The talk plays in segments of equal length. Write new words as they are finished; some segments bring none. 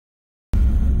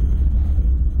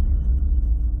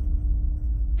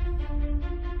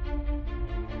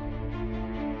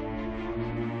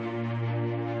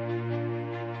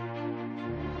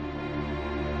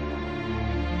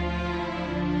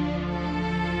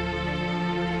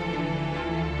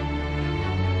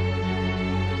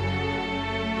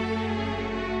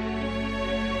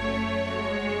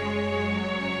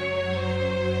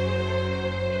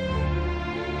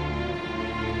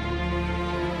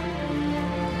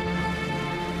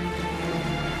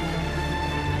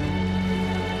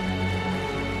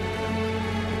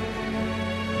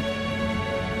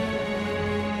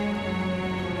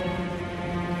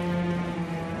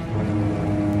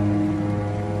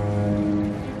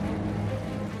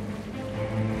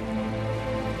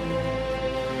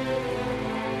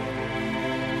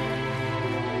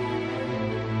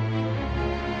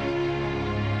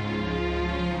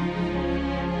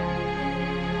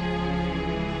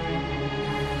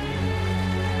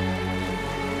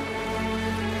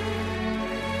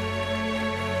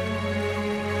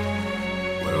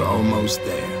almost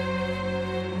there.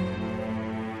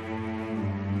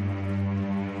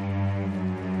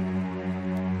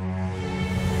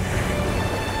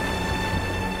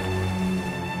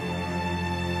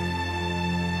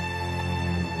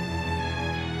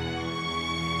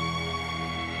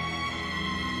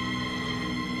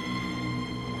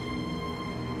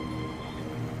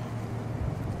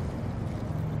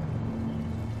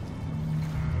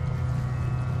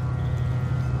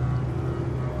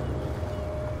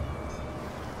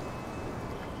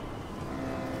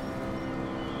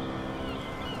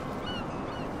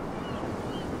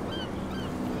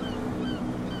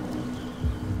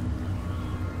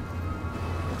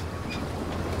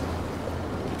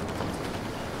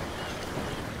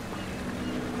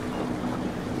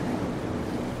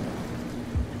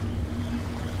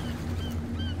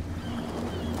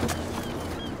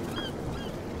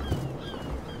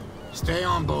 Stay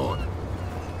on board.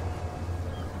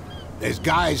 There's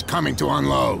guys coming to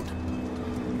unload.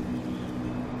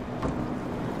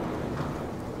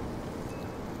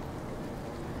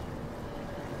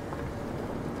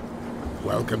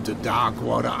 Welcome to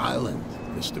Darkwater Island,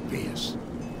 Mr. Pierce.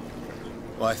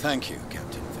 Why, thank you,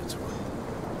 Captain Fitzroy.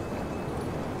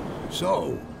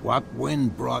 So, what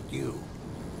wind brought you?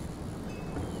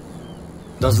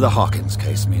 Does the Hawkins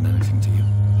case mean anything to you?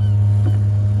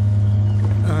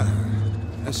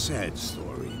 A sad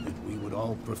story that we would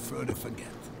all prefer to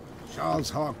forget. Charles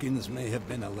Hawkins may have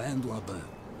been a landlubber,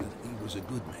 but he was a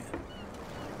good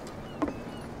man.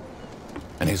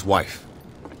 And his wife,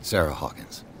 Sarah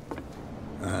Hawkins.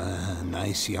 A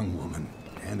nice young woman,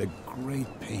 and a great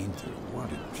painter. What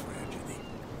a tragedy.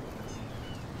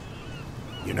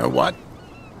 You know what?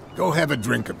 Go have a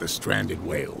drink at the Stranded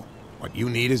Whale. What you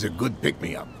need is a good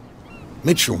pick-me-up.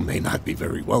 Mitchell may not be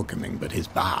very welcoming, but his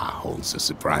bar holds a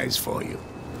surprise for you.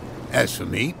 As for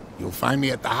me, you'll find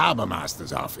me at the Harbor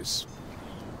Master's office.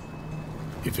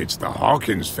 If it's the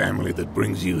Hawkins family that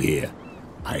brings you here,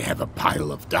 I have a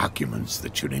pile of documents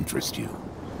that should interest you.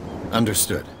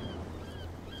 Understood.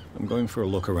 I'm going for a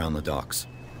look around the docks.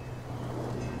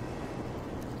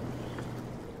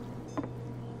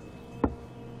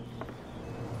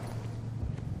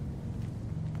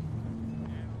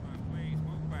 Please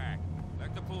move back.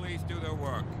 Let the police do their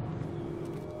work.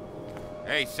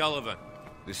 Hey, Sullivan.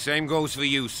 The same goes for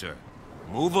you, sir.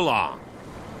 Move along.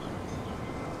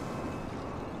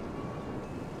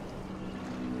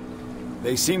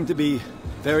 They seem to be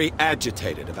very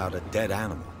agitated about a dead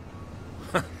animal.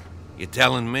 You're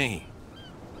telling me?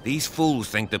 These fools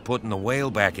think that putting the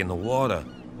whale back in the water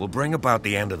will bring about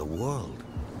the end of the world.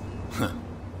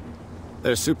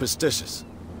 They're superstitious.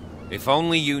 If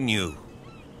only you knew.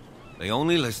 They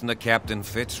only listen to Captain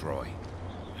Fitzroy.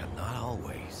 And not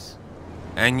always.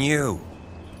 And you.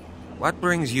 What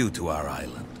brings you to our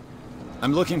island?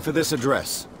 I'm looking for this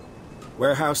address.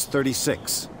 Warehouse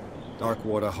 36,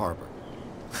 Darkwater Harbor.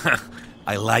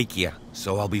 I like you,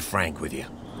 so I'll be frank with you.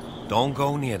 Don't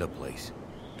go near the place.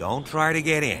 Don't try to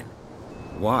get in.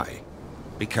 Why?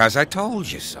 Because I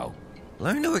told you so.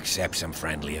 Learn to accept some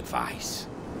friendly advice.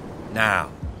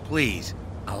 Now, please,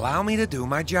 allow me to do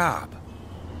my job.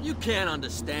 You can't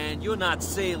understand. You're not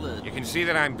sailors. You can see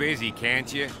that I'm busy,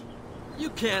 can't you? You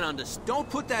can't understand. Don't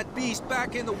put that beast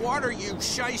back in the water, you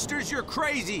shysters! You're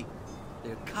crazy!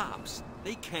 They're cops.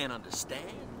 They can't understand.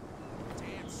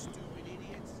 Damn stupid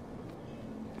idiots.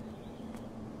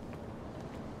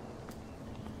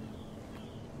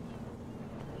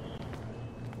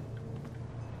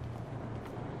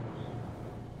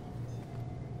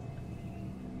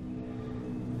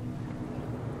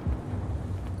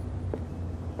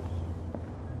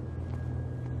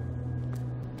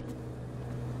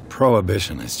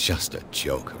 Prohibition is just a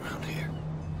joke around here.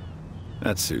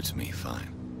 That suits me fine.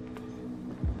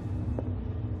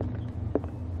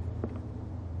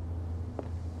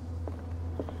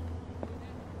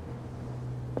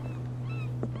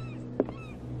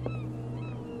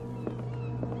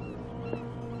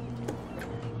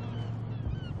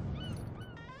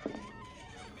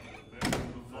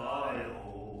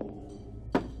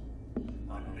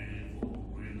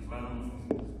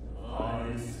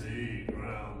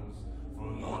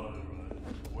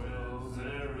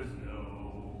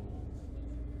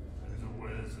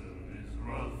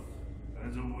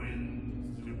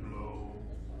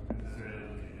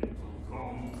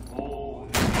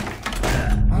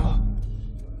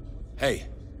 Hey,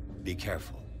 be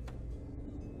careful.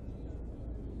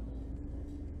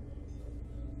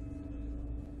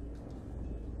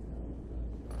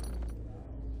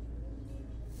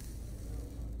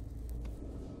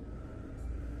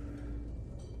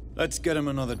 Let's get him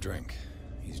another drink.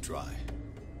 He's dry.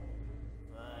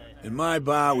 In my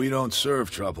bar, we don't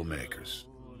serve troublemakers.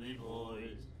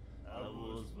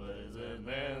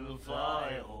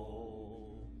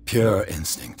 Pure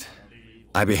instinct.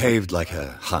 I behaved like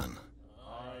a Hun,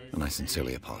 and I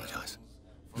sincerely apologize.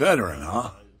 Veteran,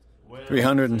 huh?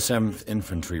 307th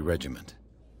Infantry Regiment.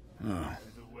 Oh.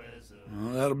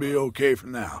 Well, that'll be okay for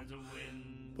now.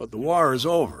 But the war is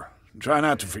over. Try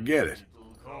not to forget it.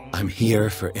 I'm here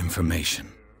for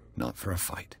information, not for a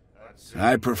fight.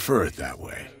 I prefer it that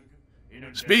way.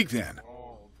 Speak then.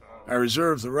 I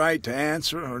reserve the right to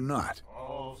answer or not.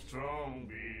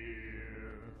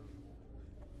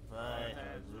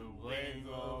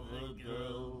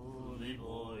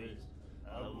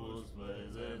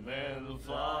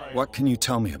 What can you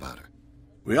tell me about her?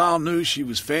 We all knew she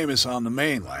was famous on the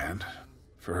mainland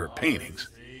for her paintings.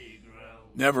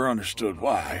 Never understood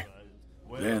why.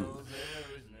 Then,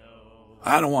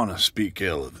 I don't want to speak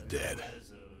ill of the dead.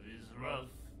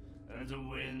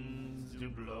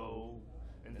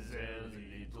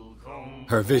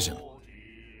 Her vision.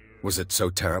 Was it so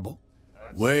terrible?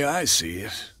 Way I see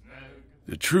it,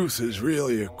 the truth is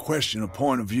really a question of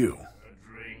point of view.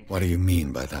 What do you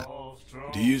mean by that?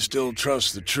 Do you still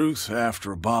trust the truth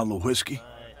after a bottle of whiskey?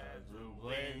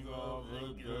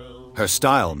 Her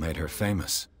style made her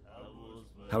famous.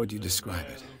 How would you describe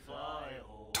it?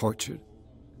 Tortured?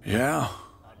 Yeah.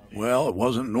 Well, it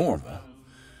wasn't normal.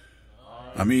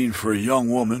 I mean, for a young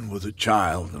woman with a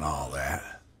child and all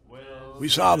that. We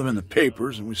saw them in the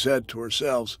papers and we said to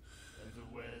ourselves,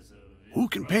 who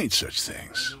can paint such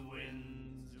things?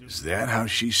 Is that how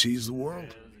she sees the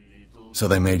world? So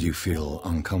they made you feel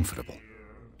uncomfortable?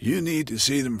 You need to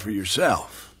see them for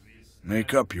yourself.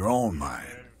 Make up your own mind.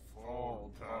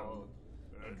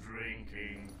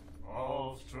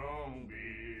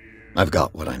 I've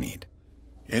got what I need.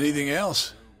 Anything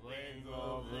else?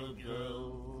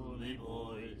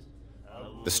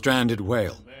 The stranded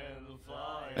whale.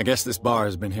 I guess this bar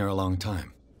has been here a long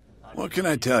time. What can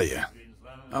I tell you?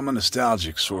 I'm a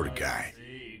nostalgic sort of guy.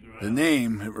 The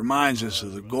name, it reminds us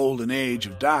of the golden age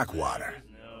of Darkwater,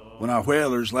 when our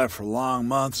whalers left for long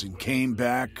months and came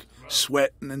back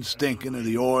sweating and stinking of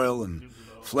the oil and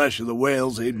flesh of the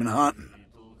whales they'd been hunting.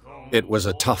 It was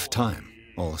a tough time,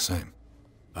 all the same.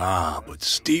 Ah, but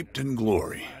steeped in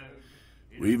glory.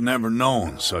 We've never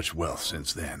known such wealth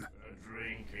since then.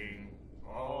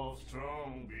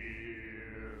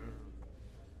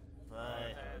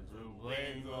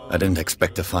 I didn't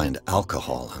expect to find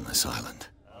alcohol on this island.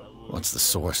 What's the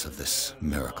source of this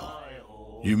miracle?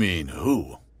 You mean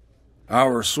who?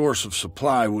 Our source of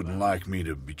supply wouldn't like me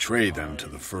to betray them to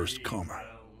the first comer.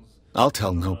 I'll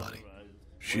tell nobody.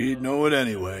 She'd know it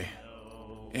anyway.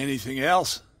 Anything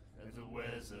else?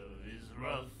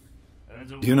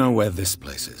 Do you know where this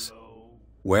place is?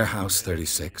 Warehouse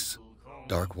 36,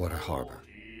 Darkwater Harbor.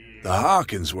 The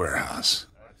Hawkins warehouse.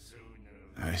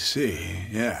 I see,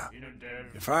 yeah.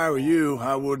 If I were you,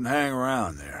 I wouldn't hang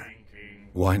around there.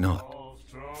 Why not?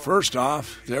 First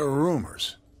off, there are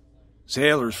rumors.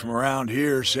 Sailors from around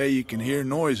here say you can hear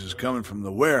noises coming from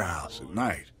the warehouse at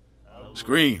night.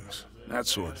 Screams, that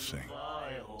sort of thing.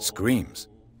 Screams?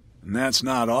 And that's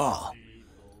not all.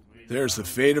 There's the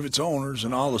fate of its owners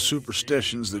and all the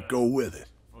superstitions that go with it.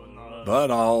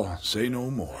 But I'll say no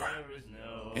more.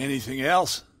 Anything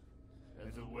else?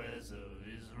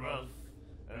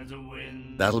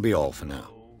 That'll be all for now.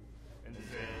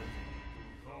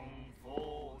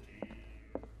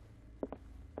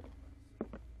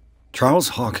 Charles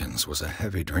Hawkins was a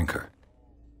heavy drinker.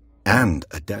 And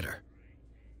a debtor.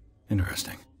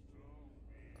 Interesting.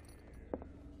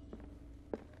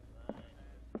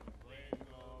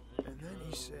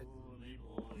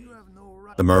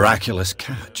 The miraculous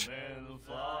catch.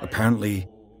 Apparently,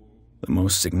 the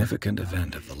most significant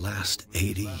event of the last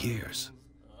 80 years.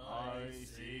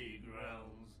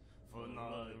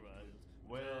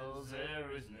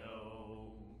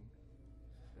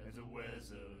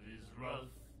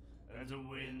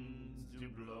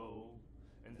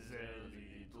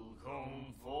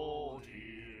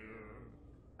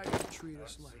 Treat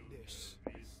us like this.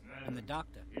 And the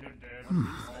doctor.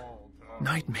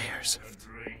 Nightmares.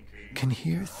 Can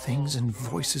hear things and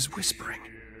voices whispering.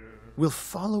 Will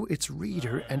follow its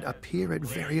reader and appear at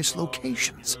various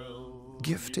locations,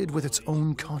 gifted with its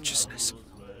own consciousness,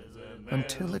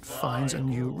 until it finds a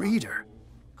new reader.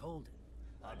 Cold.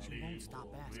 She won't stop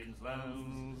asking.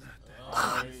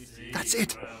 Ah, that's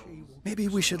it. Maybe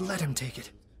we should let him take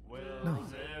it. No.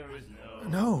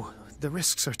 No, the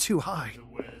risks are too high.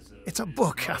 It's a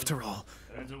book, after all.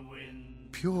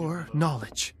 Pure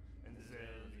knowledge.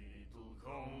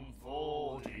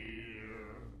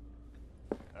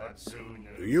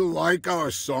 Do you like our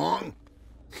song?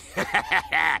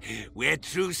 We're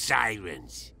true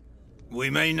sirens. We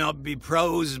may not be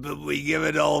pros, but we give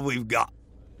it all we've got.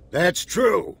 That's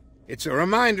true. It's a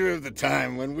reminder of the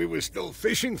time when we were still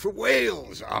fishing for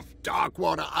whales off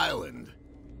Darkwater Island.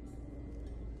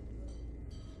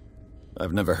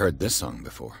 I've never heard this song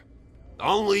before.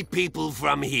 Only people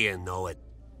from here know it.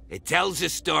 It tells the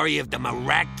story of the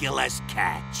miraculous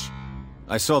catch.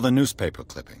 I saw the newspaper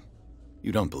clipping.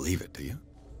 You don't believe it, do you?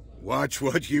 Watch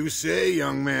what you say,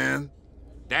 young man.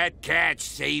 That catch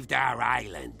saved our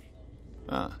island.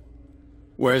 Ah.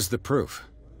 Where's the proof?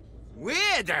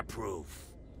 We're the proof.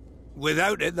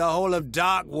 Without it, the whole of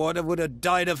Darkwater would have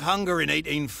died of hunger in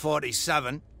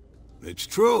 1847. It's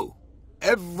true.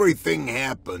 Everything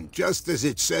happened just as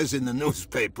it says in the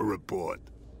newspaper report.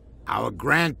 Our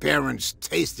grandparents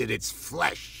tasted its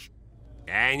flesh.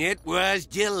 And it was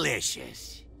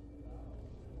delicious.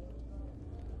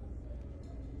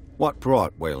 What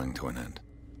brought whaling to an end?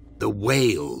 The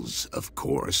whales, of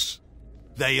course.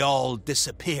 They all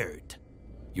disappeared.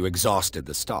 You exhausted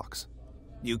the stocks.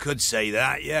 You could say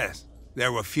that, yes.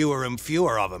 There were fewer and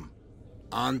fewer of them.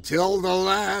 Until the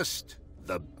last,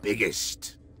 the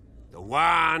biggest. The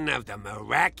one of the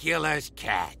miraculous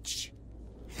catch.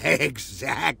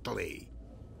 Exactly.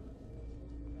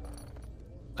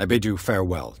 I bid you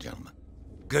farewell, gentlemen.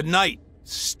 Good night,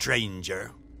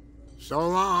 stranger. So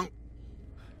long.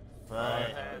 If I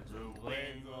had to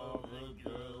wing all the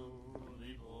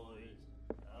girly boys,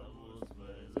 I was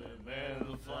present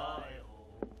and fly.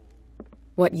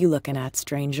 What you looking at,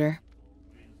 stranger?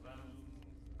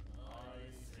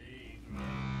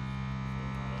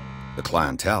 The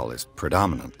clientele is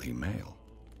predominantly male.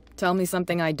 Tell me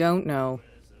something I don't know.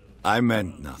 I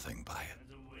meant nothing by it.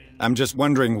 I'm just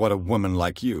wondering what a woman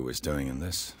like you is doing in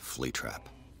this flea trap.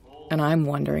 And I'm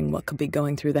wondering what could be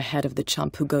going through the head of the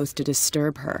chump who goes to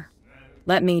disturb her.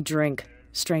 Let me drink,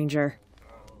 stranger.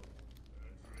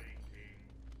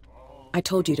 I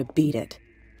told you to beat it.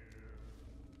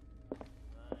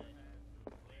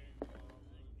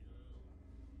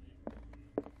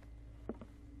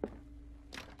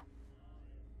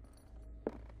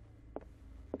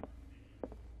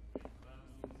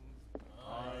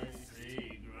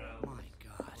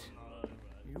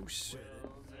 Said it.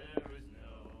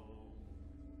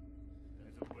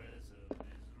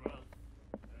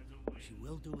 She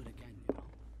will do it again, you know.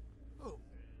 Who?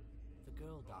 The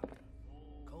girl doctor.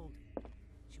 Goldie.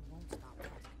 She won't stop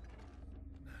talking.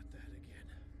 Not that again.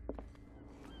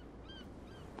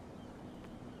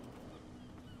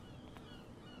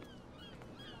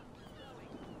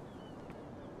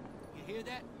 You hear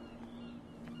that?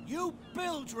 You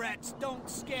bilge rats don't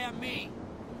scare me.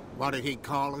 What did he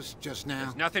call us just now?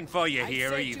 There's nothing for you here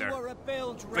I said either. You were a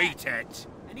bilge rat. Beat it.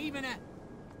 And even a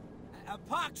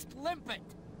poxed limpet.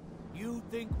 You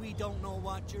think we don't know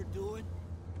what you're doing?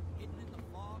 Hidden in the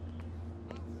fog?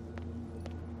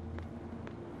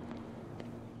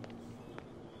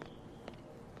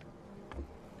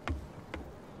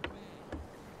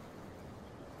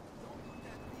 Don't put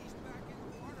that beast back in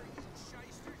the water, you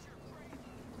shysters. You're crazy.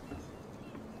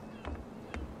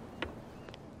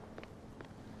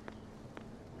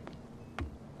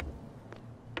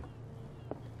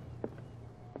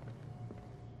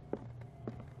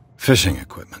 Fishing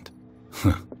equipment.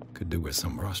 Could do with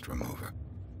some rust remover.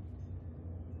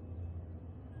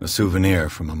 A souvenir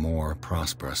from a more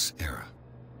prosperous era.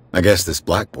 I guess this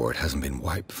blackboard hasn't been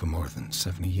wiped for more than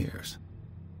 70 years.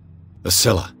 The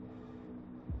Scylla.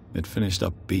 It finished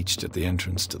up beached at the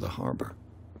entrance to the harbor.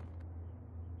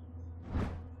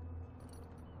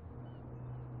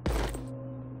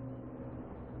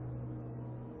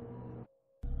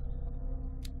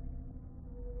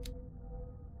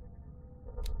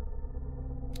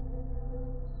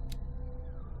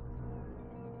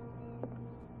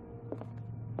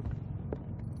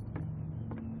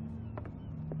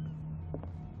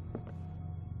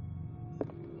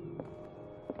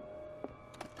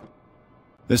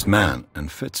 This man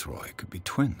and Fitzroy could be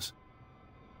twins.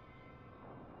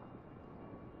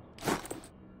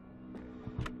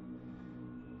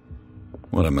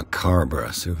 What a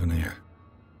macabre souvenir.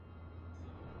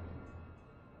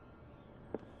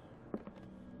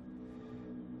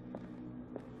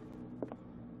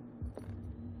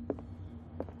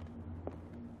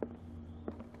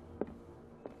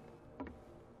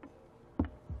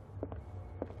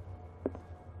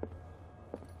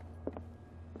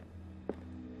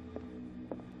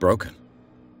 Broken.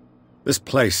 This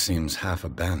place seems half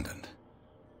abandoned.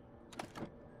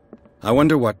 I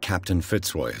wonder what Captain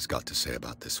Fitzroy has got to say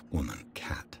about this woman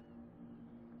cat.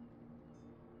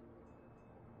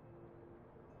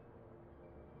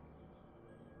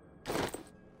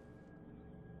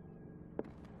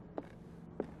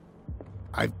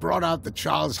 I've brought out the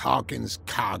Charles Hawkins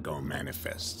cargo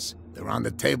manifests. They're on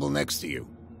the table next to you.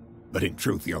 But in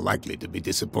truth, you're likely to be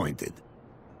disappointed.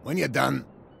 When you're done,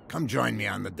 come join me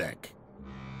on the deck.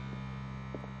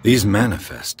 These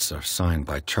manifests are signed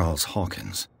by Charles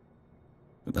Hawkins,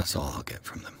 but that's all I'll get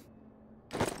from them.